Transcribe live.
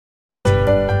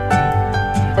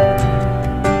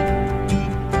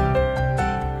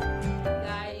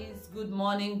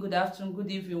morning, good afternoon, good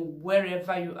evening,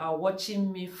 wherever you are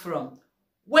watching me from.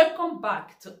 Welcome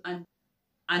back to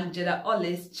Angela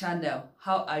Ole's channel.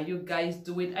 How are you guys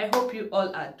doing? I hope you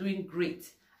all are doing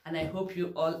great, and I hope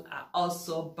you all are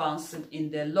also bouncing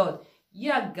in the Lord.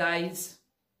 Yeah, guys,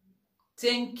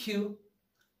 thank you,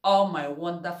 all my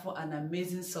wonderful and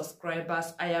amazing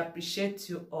subscribers. I appreciate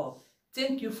you all.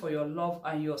 Thank you for your love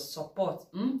and your support.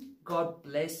 God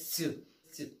bless you.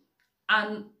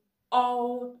 And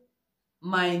all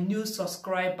my new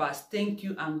subscribers, thank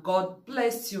you and God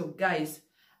bless you guys.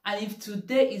 And if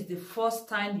today is the first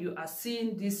time you are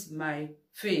seeing this my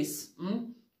face,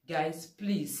 guys,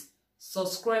 please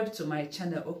subscribe to my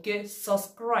channel. Okay,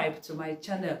 subscribe to my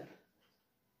channel,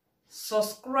 turn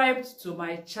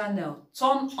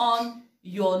on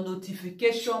your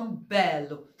notification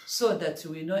bell so that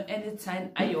you will know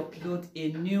anytime I upload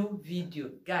a new video.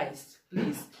 Guys,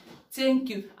 please, thank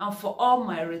you. And for all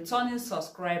my returning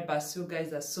subscribers, you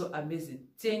guys are so amazing.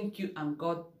 Thank you and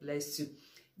God bless you.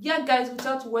 Yeah, guys,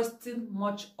 without wasting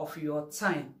much of your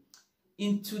time,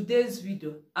 in today's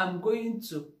video I'm going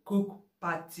to cook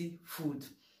party food,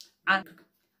 and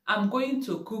I'm going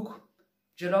to cook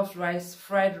jollof rice,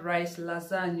 fried rice,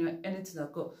 lasagna, anything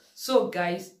at all. So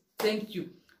guys, thank you.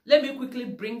 Let me quickly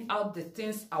bring out the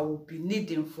things I will be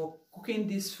needing for cooking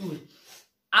this food,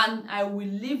 and I will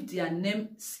leave their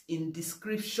names in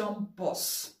description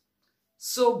box.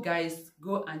 So guys,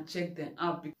 go and check them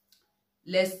out.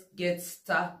 Let's get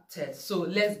started. So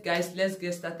let's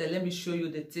get started. Let me show you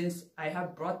the things I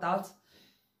have brought out.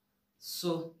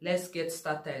 So let's get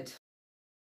started.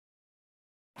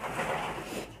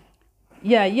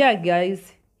 Yeah,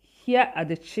 guys, here are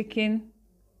the chicken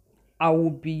I will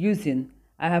be using.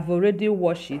 I have already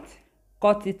washed it,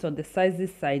 cut it on the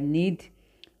sizes I need.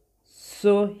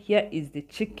 So here is the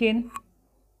chicken.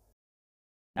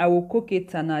 I will cook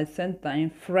it and at the same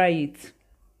time fry it.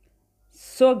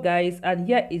 So guys, and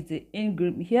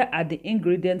here are the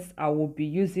ingredients I will be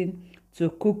using to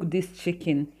cook this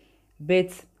chicken,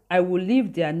 but I will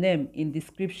leave their name in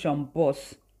description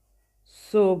box,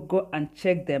 so go and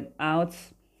check them out.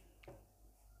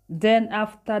 Then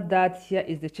after that, here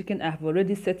is the chicken. I have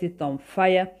already set it on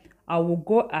fire. I will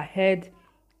go ahead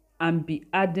and be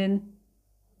adding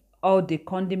all the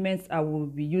condiments I will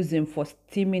be using for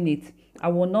steaming it. I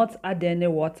will not add any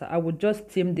water. I will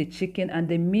just steam the chicken, and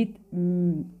the meat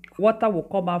water will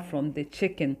come out from the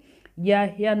chicken. Yeah,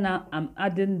 here now I'm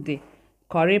adding the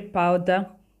curry powder.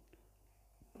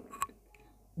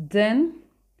 Then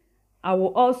I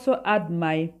will also add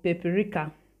my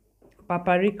paprika,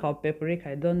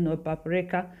 I don't know,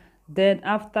 paprika. Then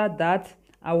after that,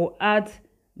 I will add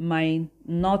my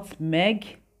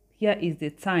nutmeg. Here is the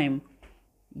thyme.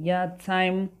 Yeah,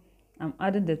 thyme. I'm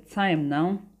adding the thyme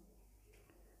now.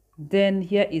 Then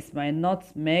here is my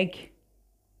nutmeg.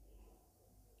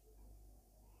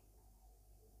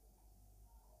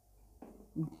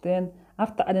 Then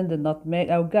after adding the nutmeg,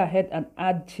 I'll go ahead and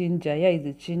add ginger. Here is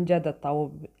the ginger that I will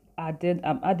be adding.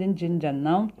 I'm adding ginger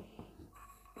now.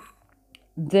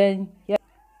 Then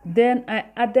I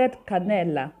added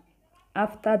cannella.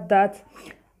 After that,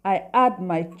 I add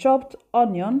my chopped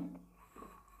onion.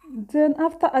 Then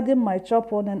after adding my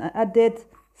chopped onion, I added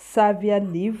salvia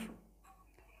leaf.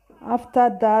 After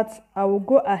that, I will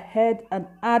go ahead and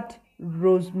add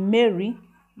rosemary.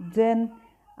 Then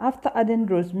after adding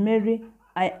rosemary,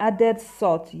 I added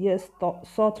salt. Yes,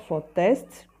 salt for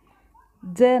taste.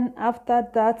 Then after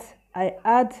that, I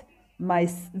add my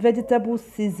vegetable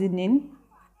seasoning.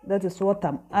 That is what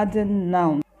I'm adding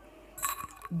now.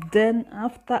 Then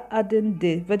after adding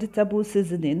the vegetable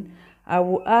seasoning, I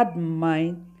will add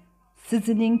my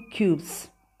seasoning cubes.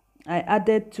 I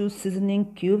added 2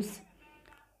 seasoning cubes.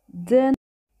 Then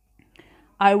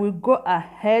I will go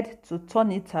ahead to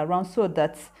turn it around so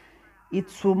that it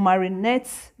will marinate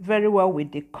very well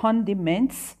with the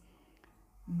condiments.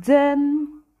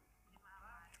 Then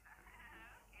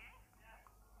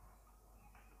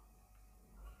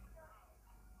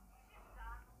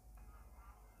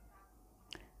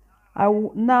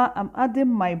I'm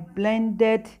adding my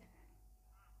blended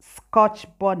scotch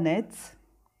bonnet.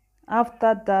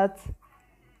 After that,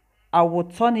 I will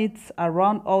turn it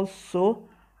around also.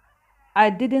 I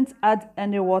didn't add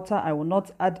any water. I will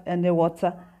not add any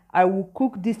water. I will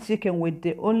cook this chicken with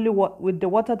the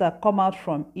water that come out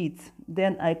from it.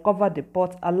 Then I cover the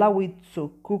pot, allow it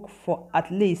to cook for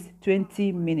at least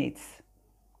 20 minutes.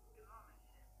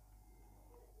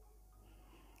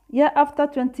 Yeah, after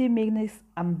 20 minutes,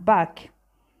 I'm back,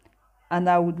 and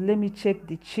let me check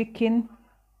the chicken.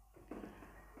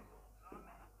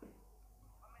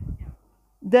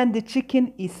 Then the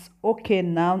chicken is okay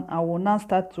now. I will now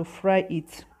start to fry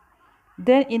it.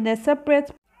 Then in a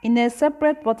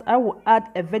separate pot, I will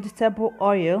add a vegetable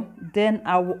oil. Then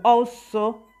I will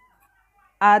also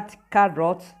add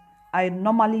carrot. I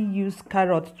normally use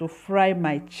carrot to fry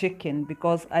my chicken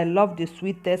because I love the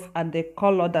sweetness and the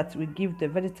color that we give the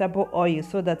vegetable oil,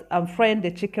 so that I'm frying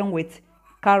the chicken with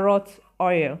carrot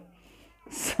oil.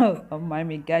 So don't mind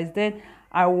me, guys. Then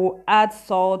I will add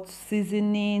salt,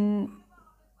 seasoning,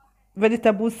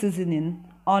 vegetable seasoning,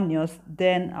 onions.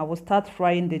 Then I will start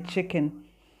frying the chicken.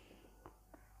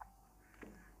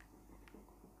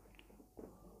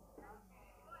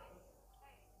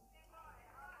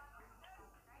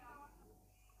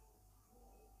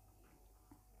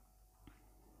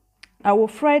 I will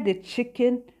fry the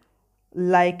chicken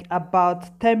like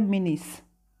about 10 minutes.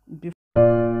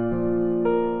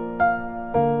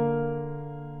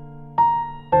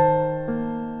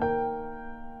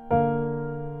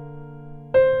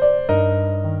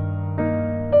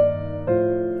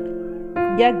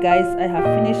 Yeah, guys, I have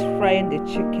finished frying the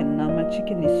chicken. Now my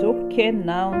chicken is okay.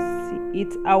 Now see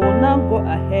it. I will now go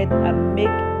ahead and make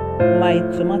my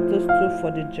tomato stew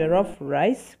for the jollof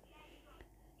rice.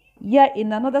 Yeah,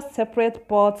 in another separate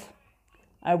pot,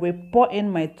 I will pour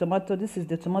in my tomato. This is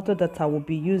the tomato that I will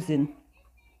be using.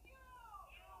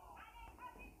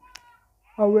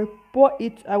 I will pour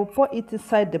it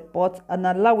inside the pot and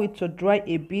allow it to dry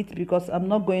a bit because I'm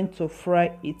not going to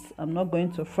fry it. I'm not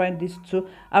going to fry this too.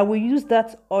 I will use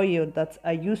that oil that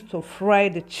I used to fry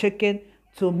the chicken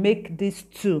to make this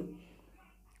too.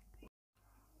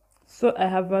 So I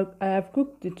have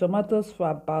cooked the tomatoes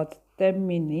for about 10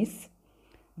 minutes.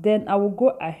 Then I will go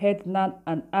ahead now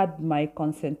and add my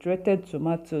concentrated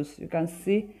tomatoes. You can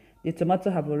see the tomato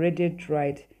have already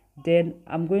dried. Then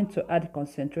I'm going to add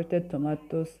concentrated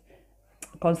tomatoes,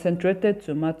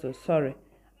 sorry.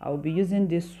 I will be using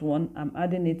this one. I'm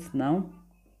adding it now.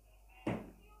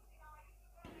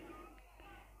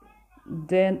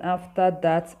 Then after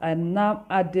that, I'm now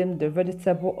adding the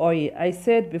vegetable oil. I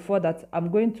said before that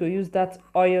I'm going to use that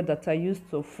oil that I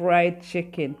used to fry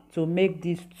chicken to make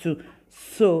this too.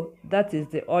 So that is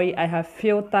the oil. I have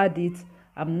filtered it.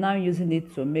 I'm now using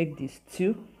it to make this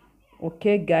stew.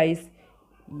 Okay, guys.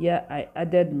 Yeah, I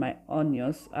added my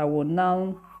onions. I will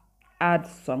now add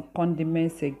some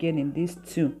condiments again in this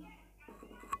stew.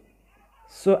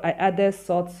 So I added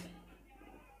salt,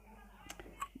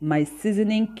 my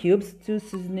seasoning cubes, 2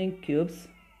 seasoning cubes.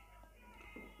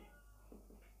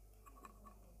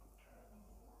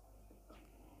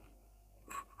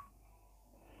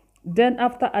 Then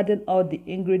after adding all the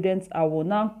ingredients, I will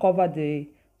now cover the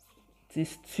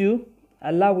stew,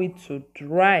 allow it to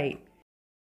dry.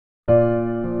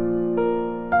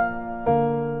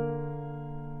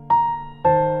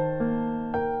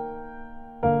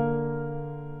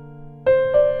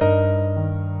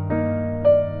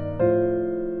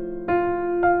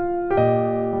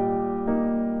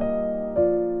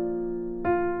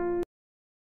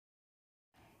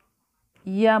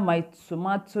 Yeah, my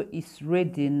tomato is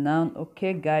ready now.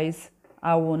 Okay, guys,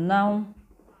 I will now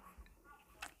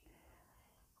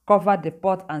cover the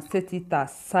pot and set it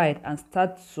aside and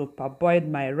start to parboil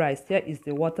my rice. Here is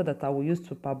the water that I will use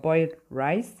to parboil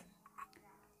rice.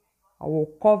 I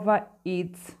will cover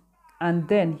it, and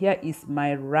then here is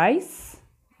my rice.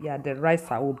 Yeah, the rice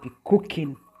I will be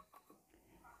cooking.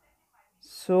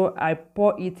 So I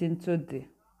pour it into the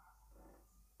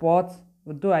pot,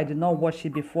 although I did not wash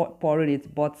it before pouring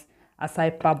it, but as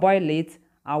I parboil it,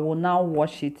 I will now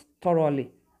wash it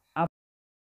thoroughly.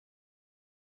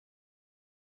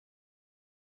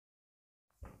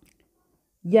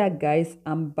 Yeah, guys,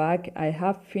 I'm back. I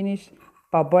have finished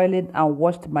parboiling and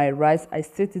washed my rice. I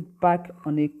set it back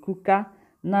on a cooker.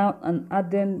 Now I'm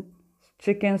adding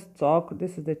chicken stock.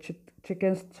 This is the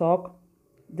chicken stock.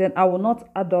 Then I will not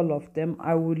add all of them.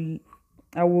 I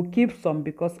will keep some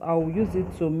because I will use it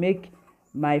to make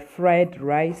my fried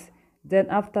rice. Then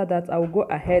after that, I will go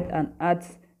ahead and add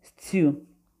stew.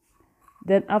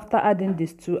 Then after adding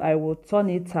this stew, I will turn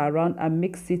it around and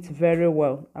mix it very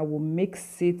well. I will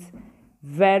mix it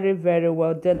very, very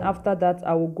well. Then after that,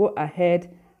 I will go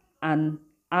ahead and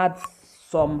add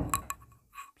some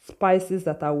spices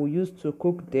that I will use to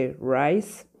cook the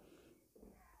rice.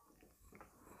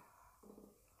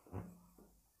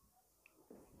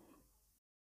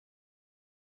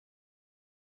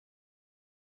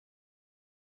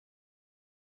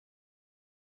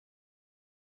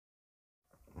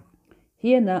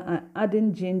 Here now I'm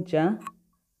adding ginger.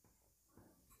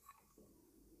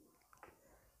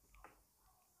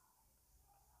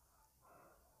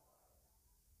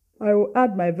 I will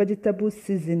add my vegetable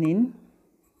seasoning.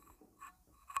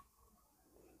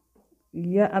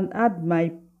 Yeah, and add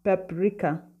my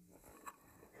paprika.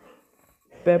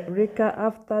 paprika.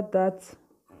 After that,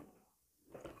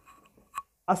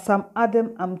 as I'm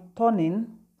adding, I'm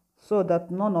turning so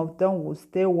that none of them will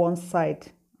stay one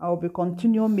side. I will be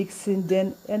continue mixing.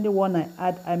 Then anyone I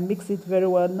add, I mix it very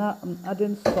well. Now I'm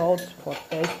adding salt for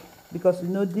taste, because you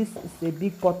know this is a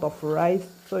big pot of rice,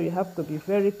 so you have to be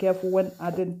very careful when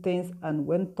adding things and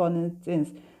when turning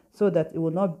things, so that it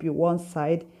will not be one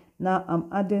side. Now I'm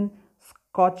adding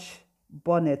scotch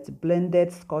bonnet,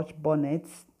 blended scotch bonnet,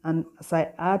 and as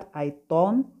I add, I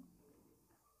turn.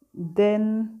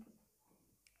 Then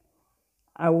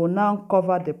I will now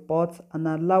cover the pot and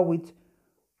allow it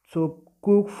to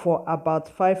cook for about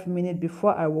 5 minutes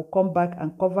before I will come back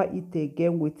and cover it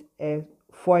again with a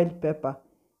foil paper.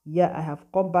 Yeah, I have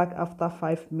come back after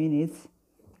 5 minutes.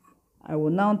 I will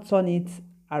now turn it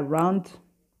around,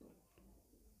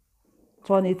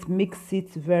 turn it, mix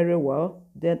it very well.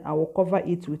 Then I will cover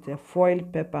it with a foil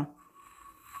paper.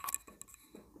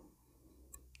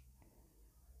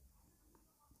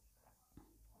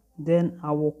 Then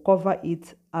I will cover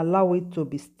it, allow it to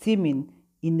be steaming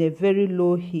in a very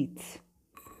low heat.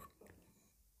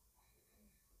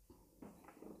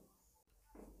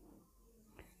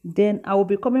 Then I will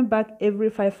be coming back every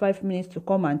 5 minutes to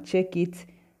come and check it.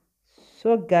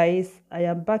 So guys, I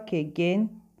am back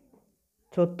again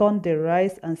to turn the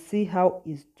rice and see how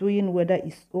it's doing, whether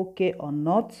it's okay or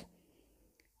not.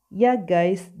 Yeah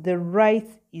guys, the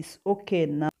rice is okay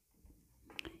now.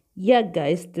 Yeah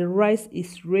guys, the rice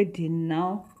is ready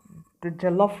now. The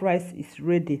jollof rice is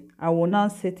ready. I will now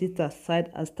set it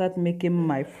aside and start making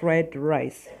my fried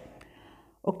rice.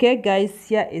 Okay guys,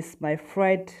 here is my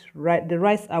fried rice. The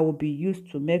rice I will be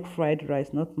used to make fried rice,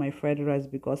 not my fried rice,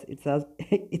 because it has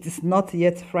it is not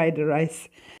yet fried rice.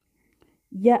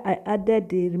 Yeah, I added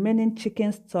the remaining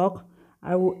chicken stock.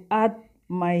 I will add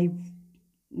my,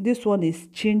 this one is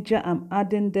ginger I'm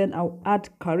adding. Then I'll add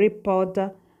curry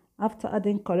powder. After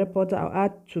adding curry powder, I'll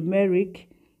add turmeric,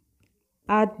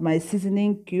 add my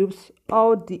seasoning cubes,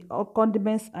 all the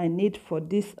condiments I need for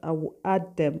this. I will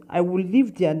add them. I will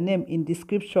leave their name in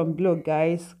description below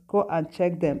guys, go and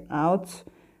check them out.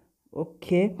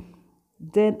 Okay,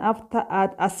 then after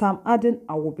as I'm adding,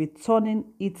 I will be turning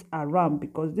it around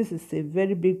because this is a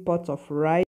very big pot of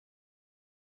rice.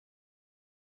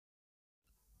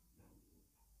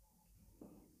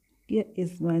 Here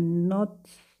is my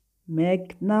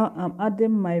nutmeg. Now I'm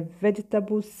adding my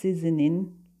vegetable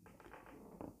seasoning.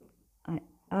 I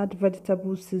add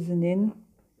vegetable seasoning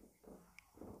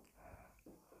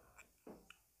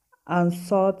and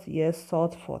salt. Yes,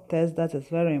 salt for taste, that is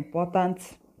very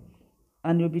important.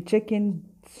 And you'll be checking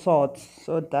salt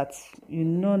so that you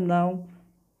know now.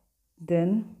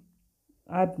 Then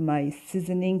add my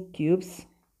seasoning cubes.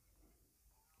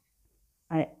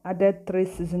 I added 3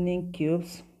 seasoning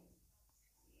cubes.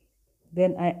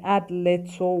 Then I add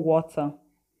little water.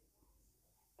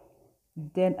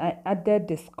 Then I added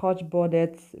the scotch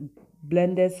bonnet,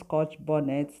 blended scotch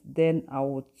bonnet. Then I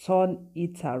will turn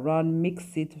it around,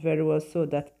 mix it very well so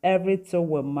that everything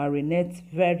will marinate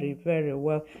very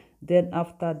well. Then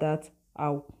after that,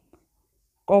 I'll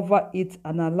cover it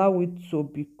and allow it to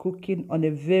be cooking on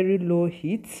a very low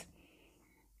heat.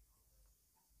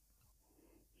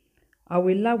 I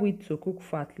will allow it to cook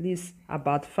for at least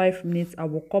about 5 minutes. I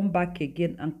will come back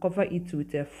again and cover it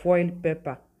with a foil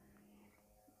paper.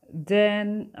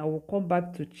 Then I will come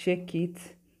back to check it,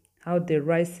 how the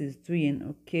rice is doing.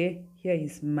 Okay, here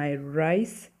is my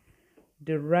rice.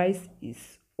 The rice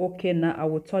is okay now. I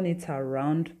will turn it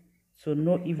around to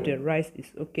know if the rice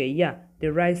is okay. Yeah,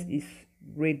 the rice is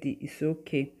ready. It's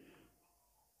okay.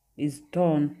 It's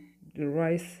done. The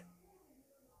rice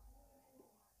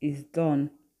is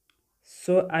done.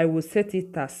 So I will set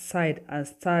it aside and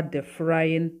start the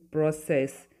frying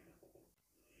process.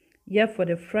 Yeah, for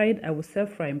the frying, I will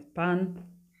set frying pan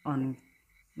on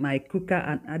my cooker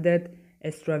and added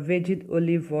extra virgin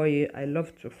olive oil. I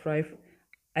love to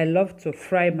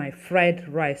fry my fried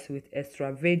rice with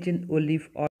extra virgin olive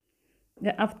oil.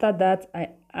 Then after that, I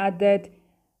added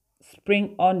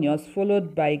spring onions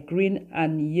followed by green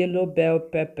and yellow bell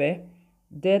pepper.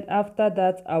 Then after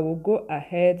that, I will go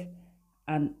ahead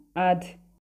and add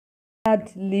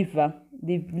liver.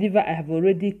 The liver I have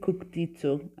already cooked it,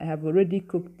 so I have already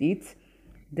cooked it.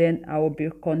 Then I will be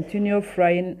continue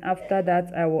frying. After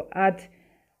that, I will add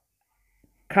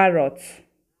carrots.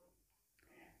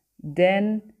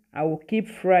 Then I will keep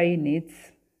frying it.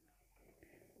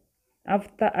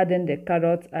 After adding the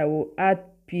carrots, I will add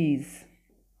peas.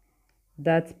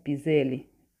 That's piselli.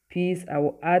 Peas, I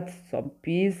will add some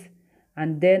peas,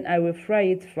 and then I will fry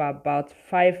it for about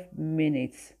 5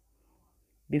 minutes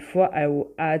before I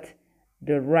will add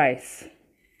the rice.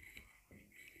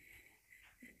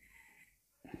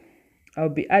 I'll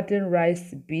be adding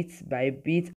rice bit by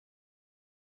bit.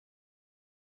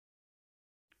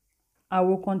 I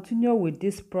will continue with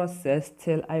this process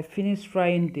till I finish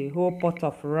frying the whole pot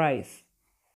of rice.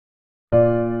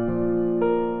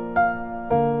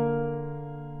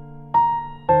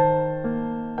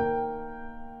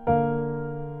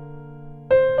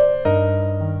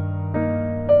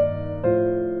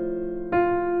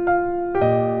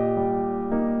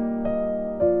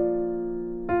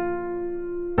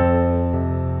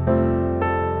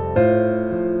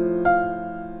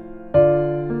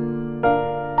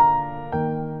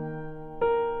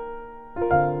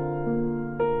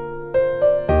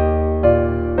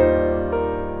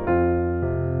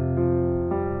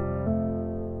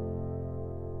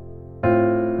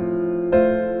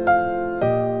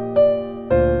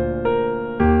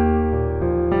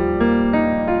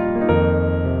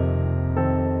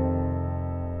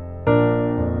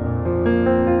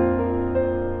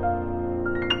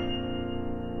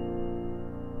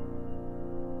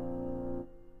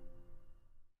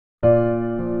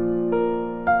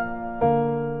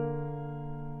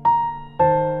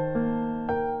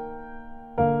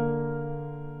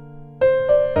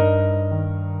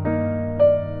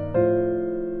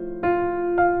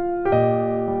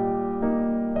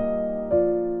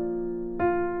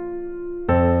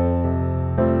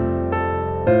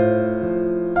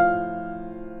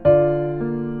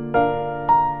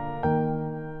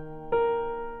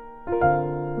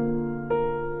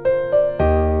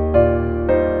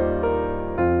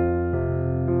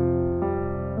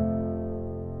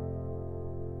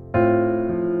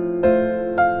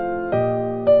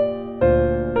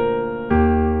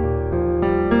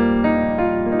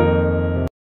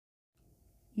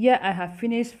 Here I have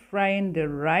finished frying the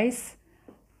rice.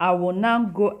 I will now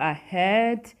go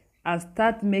ahead and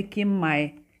start making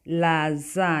my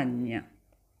lasagna.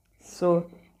 So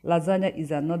lasagna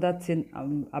is another thing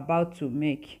I'm about to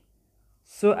make.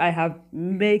 So I have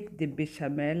made the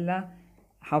bechamel,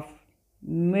 have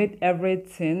made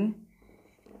everything.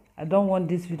 I don't want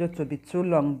this video to be too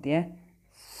long there.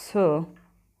 So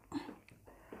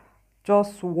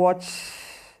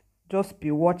just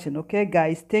be watching, okay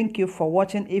guys? Thank you for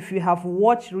watching. If you have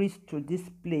watched reach to this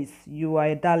place, you are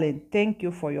a darling. Thank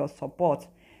you for your support.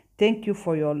 Thank you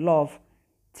for your love.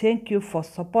 Thank you for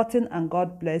supporting, and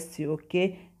God bless you,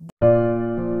 okay?